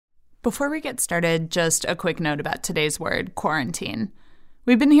Before we get started, just a quick note about today's word, quarantine.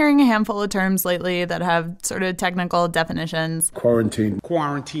 We've been hearing a handful of terms lately that have sort of technical definitions. Quarantine.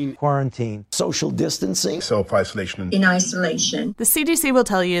 Quarantine. Quarantine. Social distancing. Self-isolation. In isolation. The CDC will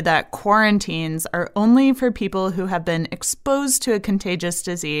tell you that quarantines are only for people who have been exposed to a contagious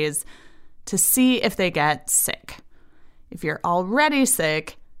disease to see if they get sick. If you're already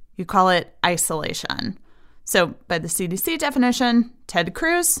sick, you call it isolation. So by the CDC definition, Ted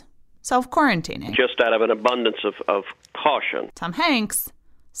Cruz, self-quarantining. Just out of an abundance of caution. Tom Hanks,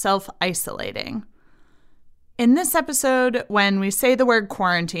 self-isolating. In this episode, when we say the word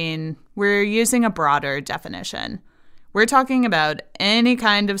quarantine, we're using a broader definition. We're talking about any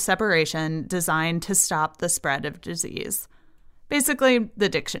kind of separation designed to stop the spread of disease. Basically, the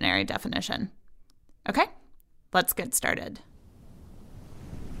dictionary definition. Okay, let's get started.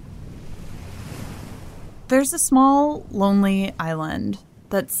 There's a small, lonely island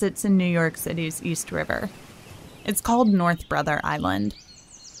that sits in New York City's East River. It's called North Brother Island.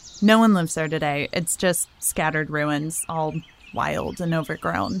 No one lives there today. It's just scattered ruins, all wild and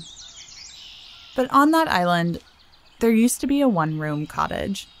overgrown. But on that island, there used to be a one-room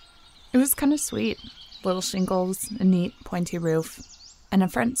cottage. It was kind of sweet. Little shingles, a neat pointy roof, and a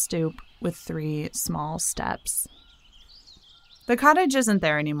front stoop with 3 small steps. The cottage isn't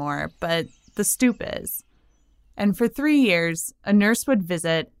there anymore, but the stoop is. And for 3 years, a nurse would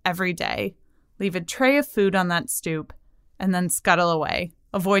visit every day, leave a tray of food on that stoop, and then scuttle away,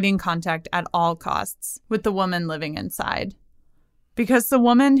 avoiding contact at all costs with the woman living inside. Because the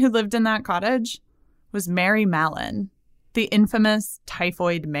woman who lived in that cottage was Mary Mallon, the infamous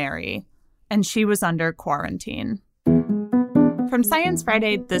Typhoid Mary, and she was under quarantine. From Science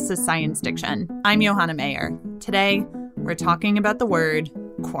Friday, this is Science Diction. I'm Johanna Mayer. Today, we're talking about the word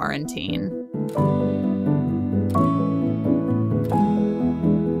quarantine.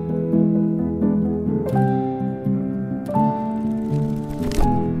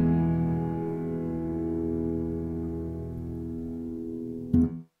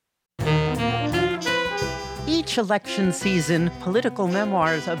 Each election season, political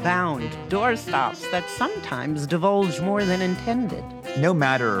memoirs abound, doorstops that sometimes divulge more than intended. No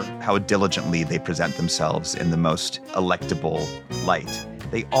matter how diligently they present themselves in the most electable light,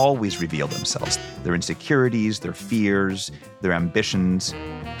 they always reveal themselves, their insecurities, their fears, their ambitions.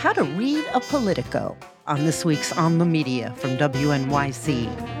 How to read a Politico on this week's On the Media from WNYC.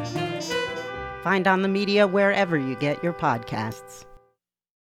 Find On the Media wherever you get your podcasts.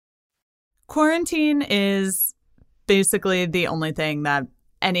 Quarantine is basically the only thing that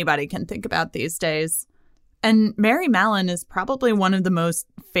anybody can think about these days. And Mary Mallon is probably one of the most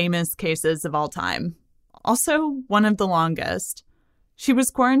famous cases of all time. Also, one of the longest. She was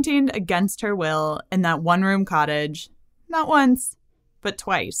quarantined against her will in that one-room cottage, not once, but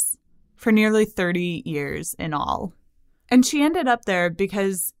twice, for nearly 30 years in all. And she ended up there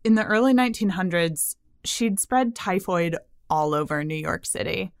because in the early 1900s, she'd spread typhoid all over New York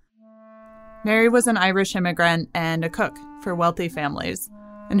City. Mary was an Irish immigrant and a cook for wealthy families,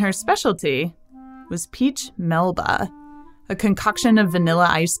 and her specialty was peach melba, a concoction of vanilla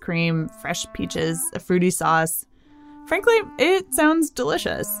ice cream, fresh peaches, a fruity sauce. Frankly, it sounds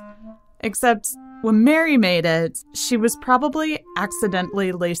delicious. Except when Mary made it, she was probably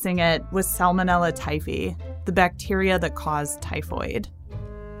accidentally lacing it with Salmonella typhi, the bacteria that caused typhoid.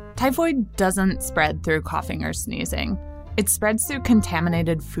 Typhoid doesn't spread through coughing or sneezing. It spreads through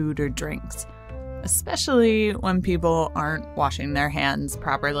contaminated food or drinks, especially when people aren't washing their hands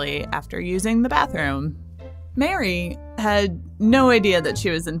properly after using the bathroom. Mary had no idea that she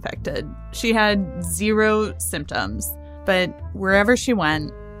was infected. She had 0 symptoms, but wherever she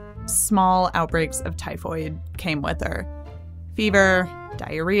went, small outbreaks of typhoid came with her. Fever,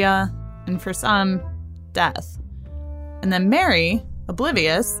 diarrhea, and for some, death. And then Mary,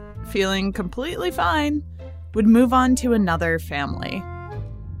 oblivious, feeling completely fine, would move on to another family.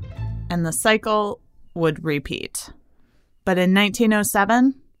 And the cycle would repeat. But in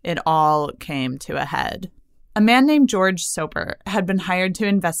 1907, it all came to a head. A man named George Soper had been hired to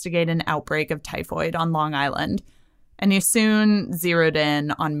investigate an outbreak of typhoid on Long Island, and he soon zeroed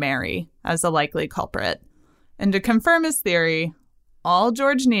in on Mary as a likely culprit. And to confirm his theory, all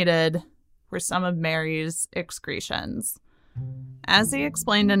George needed were some of Mary's excretions. As he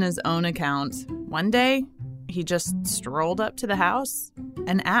explained in his own account, one day, he just strolled up to the house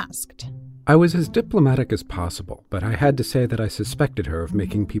and asked. I was as diplomatic as possible, but I had to say that I suspected her of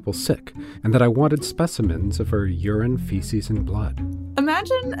making people sick, and that I wanted specimens of her urine, feces, and blood.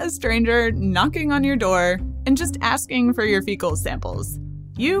 Imagine a stranger knocking on your door and just asking for your fecal samples.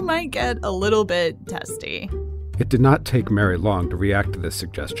 You might get a little bit testy. It did not take Mary long to react to this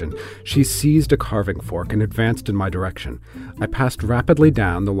suggestion. She seized a carving fork and advanced in my direction. I passed rapidly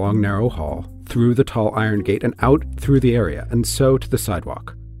down the long, narrow hall, through the tall iron gate, and out through the area, and so to the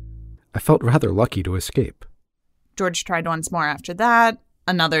sidewalk. I felt rather lucky to escape. George tried once more after that.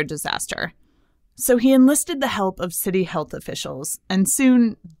 Another disaster. So he enlisted the help of city health officials, and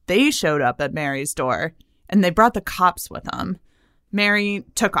soon they showed up at Mary's door, and they brought the cops with them. Mary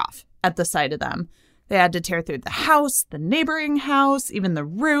took off at the sight of them. They had to tear through the house, the neighboring house, even the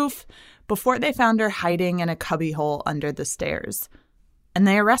roof, before they found her hiding in a cubbyhole under the stairs. And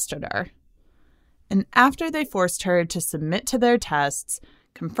they arrested her. And after they forced her to submit to their tests,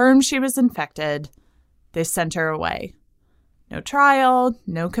 confirmed she was infected, they sent her away. No trial,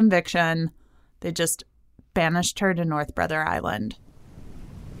 no conviction. They just banished her to North Brother Island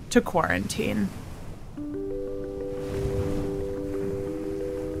to quarantine.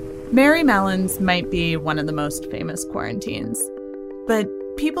 Mary Mallon's might be one of the most famous quarantines, but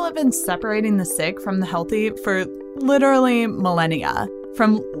people have been separating the sick from the healthy for literally millennia,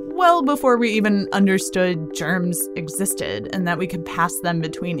 from well before we even understood germs existed and that we could pass them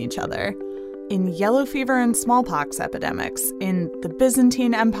between each other. In yellow fever and smallpox epidemics, in the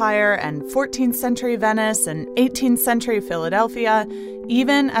Byzantine Empire and 14th century Venice and 18th century Philadelphia,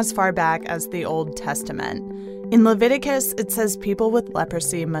 even as far back as the Old Testament. In Leviticus, it says people with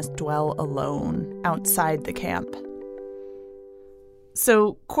leprosy must dwell alone outside the camp.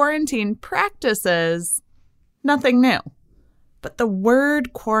 So quarantine practices, nothing new. But the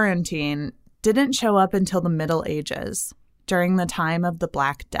word quarantine didn't show up until the Middle Ages, during the time of the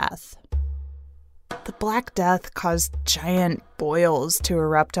Black Death. The Black Death caused giant boils to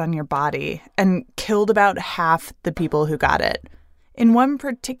erupt on your body and killed about half the people who got it. In one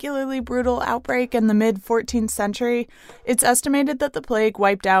particularly brutal outbreak in the mid-14th century, it's estimated that the plague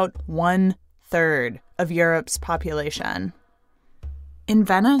wiped out 1/3 of Europe's population. In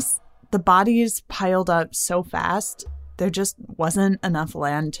Venice, the bodies piled up so fast, there just wasn't enough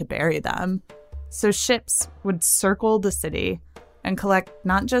land to bury them. So ships would circle the city and collect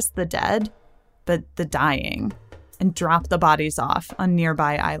not just the dead, but the dying, and drop the bodies off on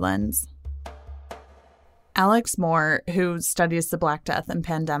nearby islands. Alex Moore, who studies the Black Death and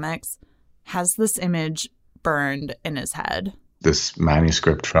pandemics, has this image burned in his head. This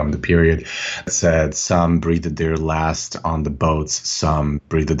manuscript from the period said some breathed their last on the boats, some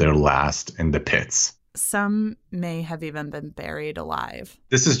breathed their last in the pits. Some may have even been buried alive.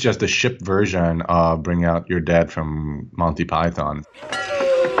 This is just a ship version of Bring Out Your Dead from Monty Python.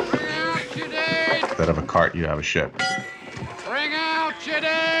 Instead of a cart, you have a ship. Bring out your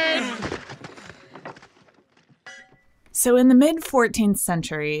dead! So in the mid-14th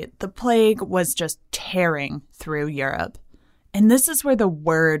century, the plague was just tearing through Europe. And this is where the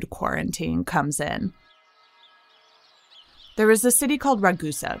word quarantine comes in. There was a city called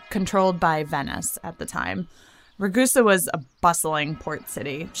Ragusa, controlled by Venice at the time. Ragusa was a bustling port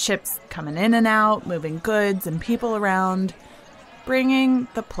city, ships coming in and out, moving goods and people around, bringing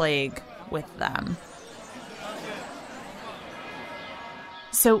the plague with them.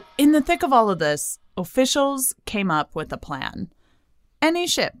 So in the thick of all of this, officials came up with a plan. Any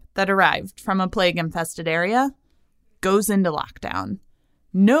ship that arrived from a plague-infested area goes into lockdown.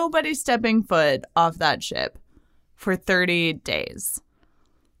 Nobody stepping foot off that ship for 30 days.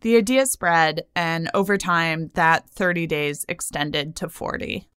 The idea spread, and over time, that 30 days extended to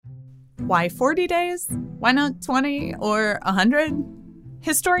 40. Why 40 days? Why not 20 or 100?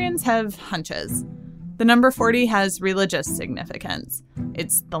 Historians have hunches. The number 40 has religious significance.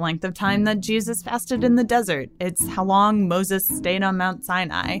 It's the length of time that Jesus fasted in the desert. It's how long Moses stayed on Mount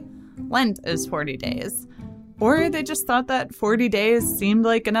Sinai. Lent is 40 days. Or they just thought that 40 days seemed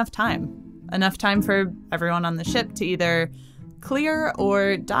like enough time. Enough time for everyone on the ship to either clear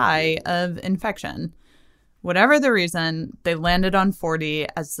or die of infection. Whatever the reason, they landed on 40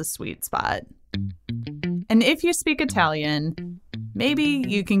 as the sweet spot. And if you speak Italian, maybe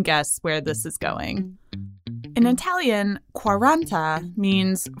you can guess where this is going. In Italian, quaranta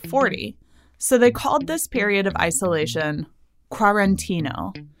means 40. So they called this period of isolation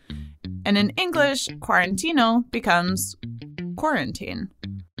quarantino. And in English, quarantino becomes quarantine.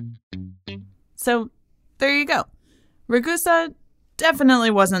 So there you go. Ragusa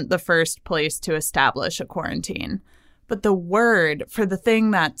definitely wasn't the first place to establish a quarantine. But the word for the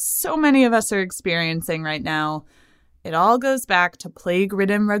thing that so many of us are experiencing right now, it all goes back to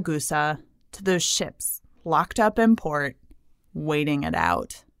plague-ridden Ragusa, to those ships locked up in port, waiting it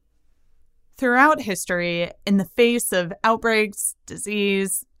out. Throughout history, in the face of outbreaks,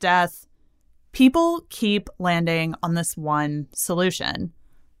 disease, death, people keep landing on this one solution.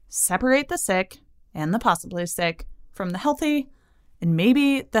 Separate the sick and the possibly sick from the healthy, and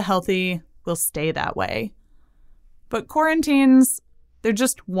maybe the healthy will stay that way. But quarantines, they're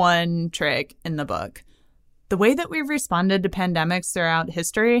just one trick in the book. The way that we've responded to pandemics throughout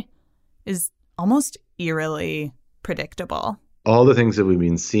history is almost eerily predictable. All the things that we've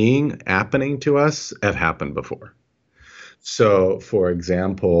been seeing happening to us have happened before. So, for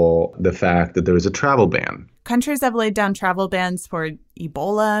example, the fact that there was a travel ban. Countries have laid down travel bans for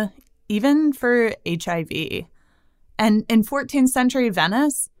Ebola, even for HIV. And in 14th century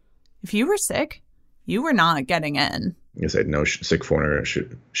Venice, if you were sick, you were not getting in. You said no sick foreigner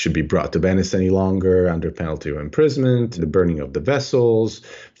should be brought to Venice any longer under penalty of imprisonment, the burning of the vessels,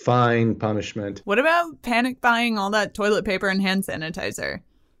 fine, punishment. What about panic buying all that toilet paper and hand sanitizer?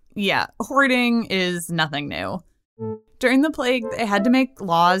 Yeah, hoarding is nothing new. During the plague, they had to make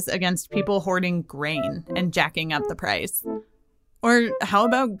laws against people hoarding grain and jacking up the price. Or how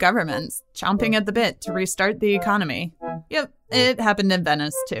about governments chomping at the bit to restart the economy? Yep, it happened in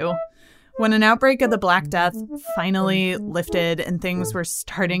Venice too. When an outbreak of the Black Death finally lifted and things were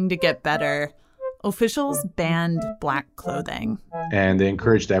starting to get better, officials banned black clothing. And they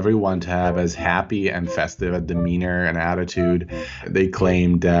encouraged everyone to have as happy and festive a demeanor and attitude. They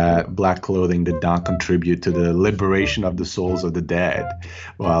claimed that black clothing did not contribute to the liberation of the souls of the dead,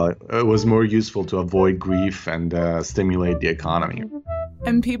 while it was more useful to avoid grief and stimulate the economy.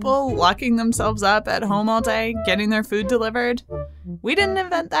 And people locking themselves up at home all day, getting their food delivered? We didn't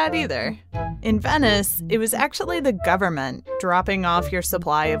invent that either. In Venice, it was actually the government dropping off your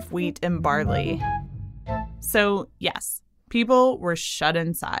supply of wheat and barley. So, yes, people were shut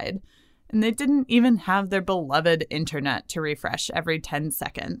inside, and they didn't even have their beloved internet to refresh every 10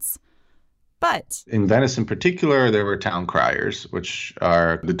 seconds. But in Venice in particular, there were town criers, which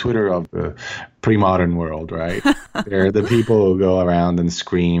are the Twitter of the pre-modern world, right? They're the people who go around and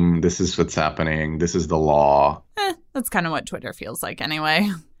scream, this is what's happening, this is the law. That's kind of what Twitter feels like anyway.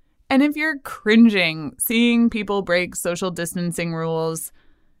 And if you're cringing seeing people break social distancing rules,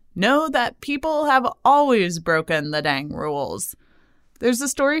 know that people have always broken the dang rules. There's a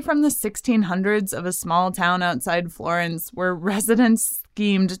story from the 1600s of a small town outside Florence where residents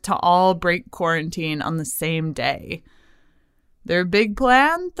schemed to all break quarantine on the same day. Their big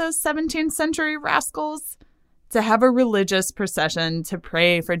plan, those 17th century rascals? To have a religious procession to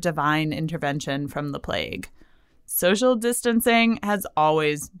pray for divine intervention from the plague. Social distancing has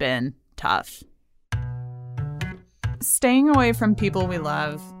always been tough. Staying away from people we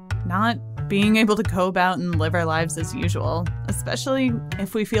love, not being able to go about and live our lives as usual, especially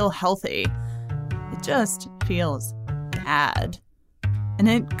if we feel healthy, it just feels bad. And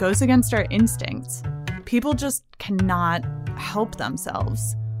it goes against our instincts. People just cannot help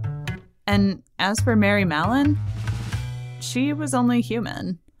themselves. And as for Mary Mallon, she was only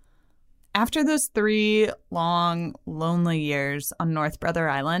human. After those 3 long, lonely years on North Brother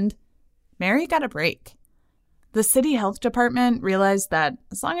Island, Mary got a break. The city health department realized that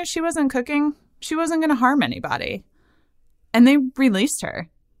as long as she wasn't cooking, she wasn't going to harm anybody. And they released her.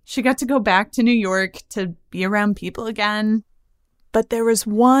 She got to go back to New York to be around people again. But there was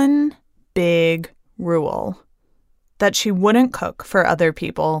one big rule: that she wouldn't cook for other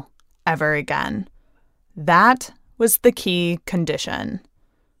people ever again. That was the key condition.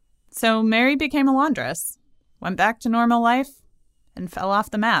 So Mary became a laundress, went back to normal life, and fell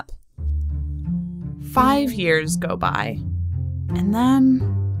off the map. 5 years go by, and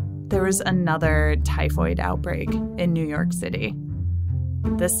then there was another typhoid outbreak in New York City.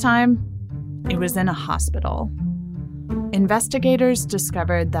 This time, it was in a hospital. Investigators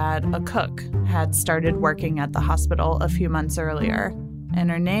discovered that a cook had started working at the hospital a few months earlier,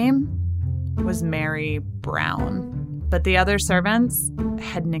 and her name was Mary Brown. But the other servants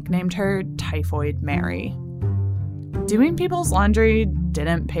had nicknamed her Typhoid Mary. Doing people's laundry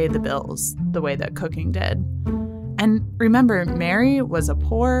didn't pay the bills the way that cooking did. And remember, Mary was a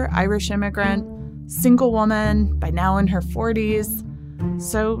poor Irish immigrant, single woman, by now in her 40s.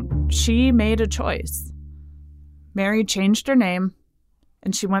 So she made a choice. Mary changed her name,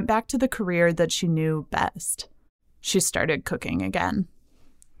 and she went back to the career that she knew best. She started cooking again.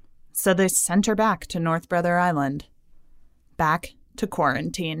 So they sent her back to North Brother Island. Back to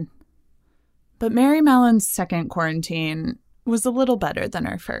quarantine. But Mary Mallon's second quarantine was a little better than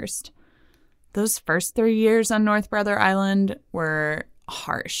her first. Those first 3 years on North Brother Island were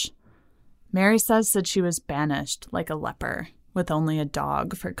harsh. Mary says that she was banished like a leper, with only a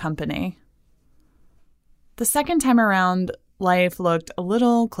dog for company. The second time around, life looked a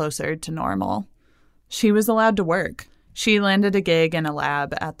little closer to normal. She was allowed to work. She landed a gig in a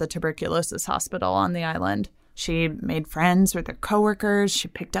lab at the tuberculosis hospital on the island. She made friends with her coworkers. She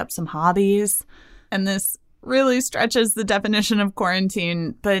picked up some hobbies. And this really stretches the definition of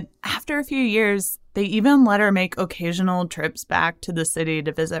quarantine, but after a few years, they even let her make occasional trips back to the city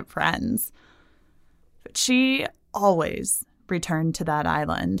to visit friends. But she always returned to that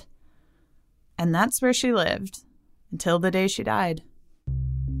island. And that's where she lived until the day she died.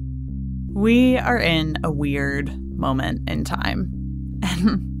 We are in a weird moment in time.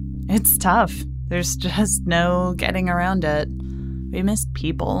 And it's tough. There's just no getting around it. We miss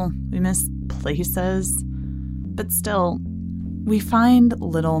people. We miss places. But still, we find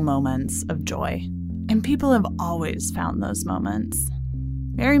little moments of joy. And people have always found those moments.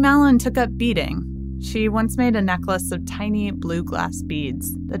 Mary Mallon took up beading. She once made a necklace of tiny blue glass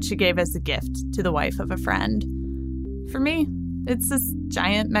beads that she gave as a gift to the wife of a friend. For me, it's this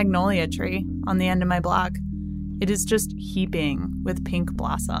giant magnolia tree on the end of my block. It is just heaping with pink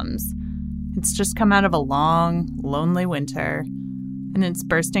blossoms. It's just come out of a long, lonely winter, and it's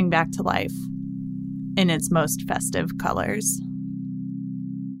bursting back to life in its most festive colors.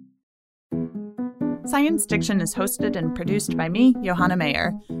 Science Diction is hosted and produced by me, Johanna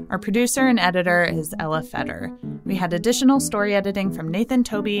Mayer. Our producer and editor is Ella Feder. We had additional story editing from Nathan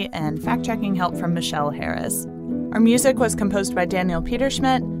Toby and fact-checking help from Michelle Harris. Our music was composed by Daniel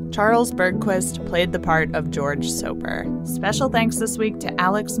Peterschmidt. Charles Bergquist played the part of George Soper. Special thanks this week to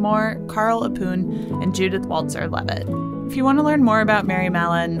Alex Moore, Carl Apun, and Judith Waltzer-Levitt. If you want to learn more about Mary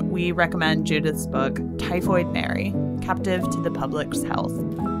Mallon, we recommend Judith's book, Typhoid Mary, Captive to the Public's Health.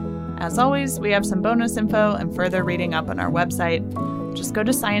 As always, we have some bonus info and further reading up on our website. Just go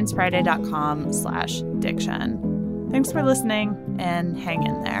to sciencefriday.com/diction. Thanks for listening, and hang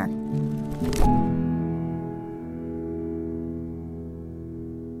in there.